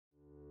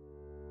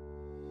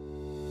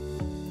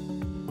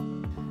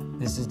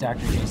This is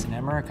Dr. Jason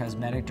Emer, a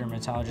cosmetic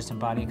dermatologist and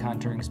body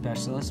contouring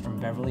specialist from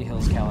Beverly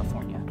Hills,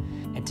 California.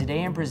 And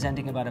today I'm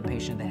presenting about a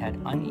patient that had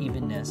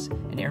unevenness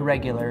and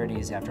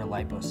irregularities after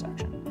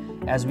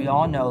liposuction. As we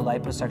all know,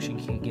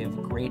 liposuction can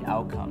give great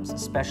outcomes,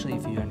 especially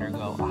if you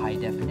undergo a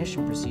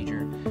high-definition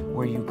procedure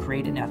where you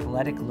create an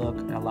athletic look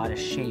and a lot of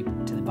shape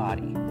to the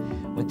body.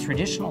 With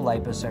traditional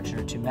liposuction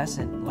or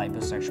tumescent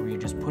liposuction, where you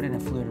just put in a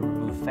fluid to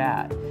remove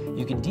fat,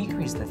 you can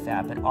decrease the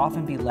fat but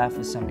often be left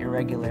with some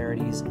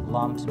irregularities,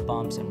 lumps,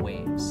 bumps, and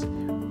waves.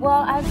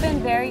 Well, I've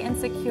been very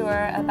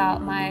insecure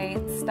about my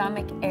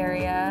stomach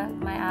area,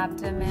 my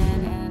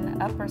abdomen,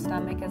 and upper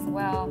stomach as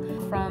well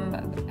from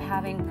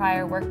having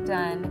prior work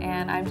done.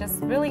 And I'm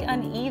just really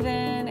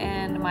uneven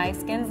and my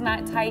skin's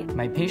not tight.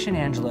 My patient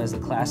Angela is a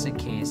classic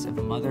case of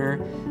a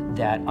mother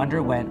that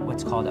underwent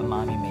what's called a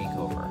mommy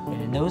makeover. And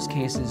in those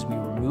cases, we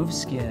remove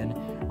skin,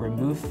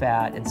 remove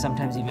fat, and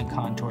sometimes even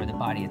contour the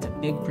body. It's a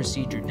big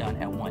procedure done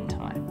at one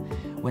time.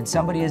 When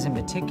somebody isn't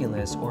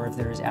meticulous, or if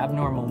there is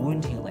abnormal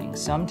wound healing,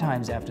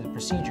 sometimes after the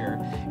procedure,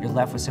 you're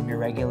left with some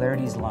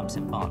irregularities, lumps,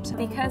 and bumps.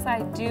 Because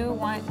I do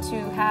want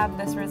to have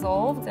this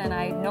resolved and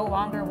I no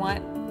longer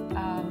want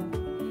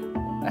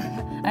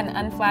an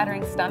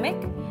unflattering stomach,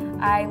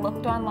 I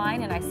looked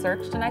online and I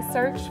searched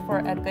for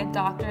a good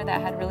doctor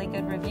that had really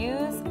good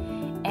reviews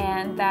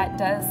and that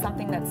does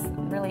something that's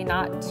really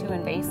not too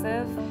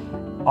invasive.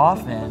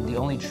 Often, the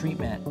only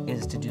treatment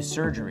is to do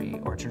surgery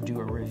or to do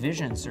a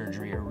revision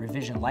surgery or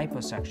revision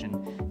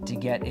liposuction to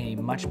get a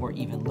much more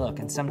even look.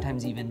 And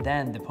sometimes even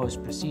then, the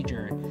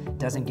post-procedure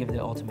doesn't give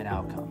the ultimate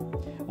outcome.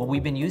 What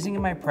we've been using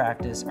in my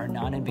practice are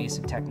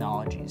non-invasive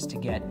technologies to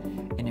get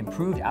an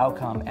improved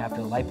outcome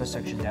after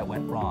liposuction that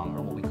went wrong,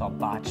 or what we call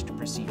botched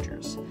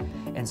procedures.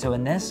 And so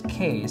in this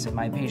case of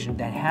my patient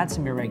that had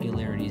some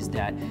irregularities,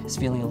 that is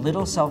feeling a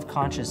little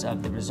self-conscious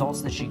of the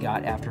results that she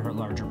got after her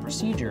larger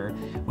procedure,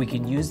 we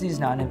can use these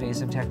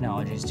non-invasive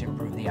technologies to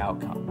improve the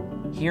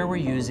outcome. Here we're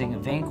using a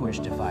Vanquish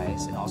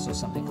device and also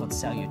something called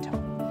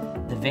Cellutone.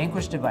 The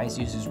Vanquish device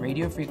uses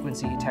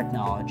radiofrequency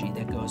technology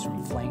that goes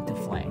from flank to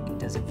flank. It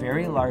does a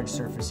very large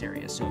surface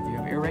area, so if you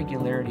have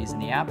irregularities in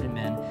the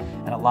abdomen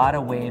and a lot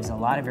of waves and a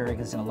lot of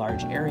irregularities in a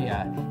large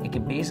area, it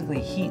can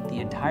basically heat the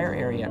entire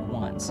area at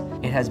once.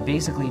 It has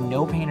basically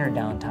no pain or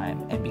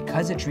downtime, and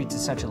because it treats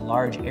such a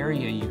large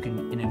area, you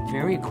can, in a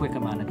very quick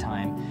amount of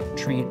time,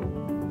 treat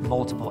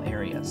multiple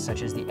areas,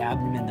 such as the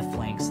abdomen, the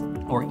flanks,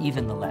 or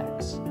even the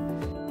legs.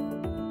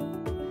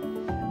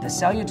 The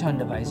Cellutone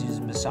device uses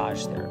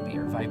massage therapy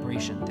or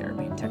vibration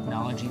therapy,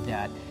 technology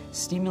that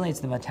stimulates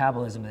the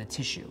metabolism of the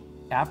tissue.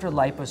 After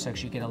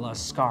liposuction, you get a lot of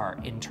scar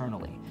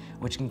internally,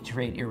 which can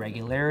create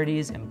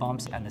irregularities and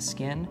bumps on the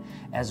skin,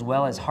 as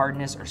well as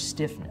hardness or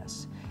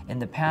stiffness. In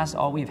the past,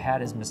 all we've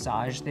had is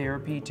massage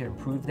therapy to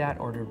improve that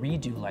or to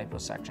redo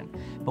liposuction.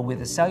 But with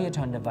the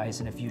Cellutone device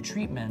and a few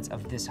treatments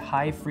of this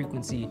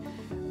high-frequency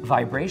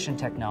vibration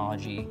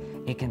technology,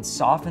 it can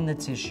soften the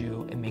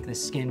tissue and make the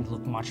skin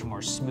look much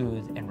more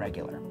smooth and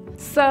regular.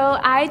 So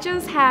I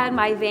just had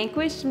my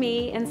Vanquish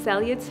Me and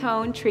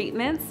Cellutone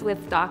treatments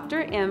with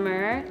Dr.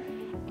 Emer,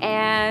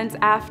 and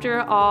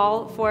after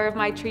all 4 of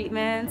my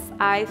treatments,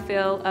 I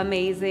feel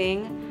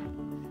amazing.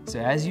 So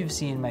as you've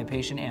seen, my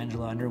patient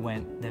Angela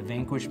underwent the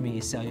Vanquish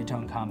Me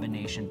Cellutone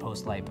combination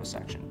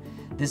post-liposuction.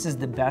 This is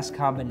the best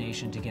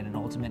combination to get an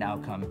ultimate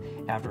outcome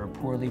after a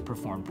poorly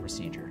performed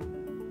procedure.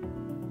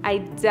 I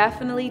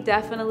definitely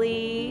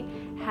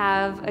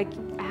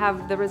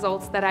have the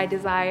results that I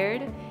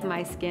desired.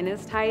 My skin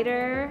is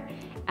tighter.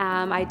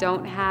 I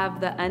don't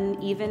have the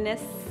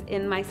unevenness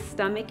in my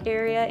stomach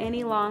area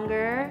any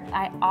longer.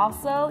 I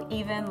also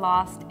even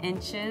lost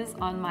inches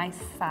on my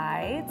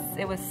sides.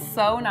 It was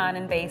so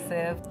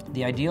non-invasive.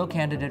 The ideal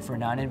candidate for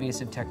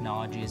non-invasive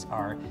technologies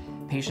are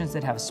patients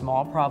that have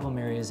small problem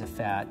areas of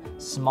fat,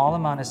 small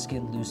amount of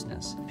skin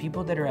looseness,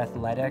 people that are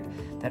athletic,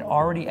 that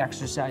already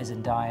exercise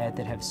and diet,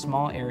 that have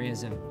small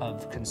areas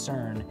of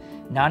concern.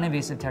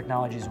 Non-invasive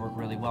technologies work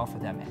really well for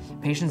them.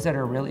 Patients that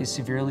are really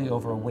severely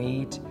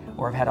overweight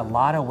or have had a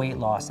lot of weight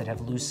loss that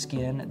have loose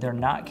skin, they're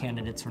not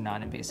candidates for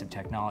non-invasive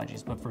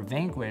technologies. But for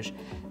Vanquish,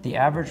 the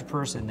average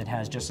person that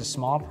has just a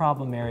small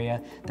problem area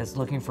that's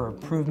looking for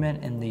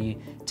improvement in the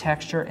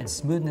texture and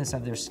smoothness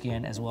of their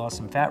skin as well as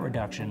some fat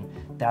reduction,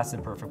 that's the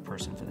perfect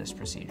person for this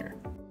procedure.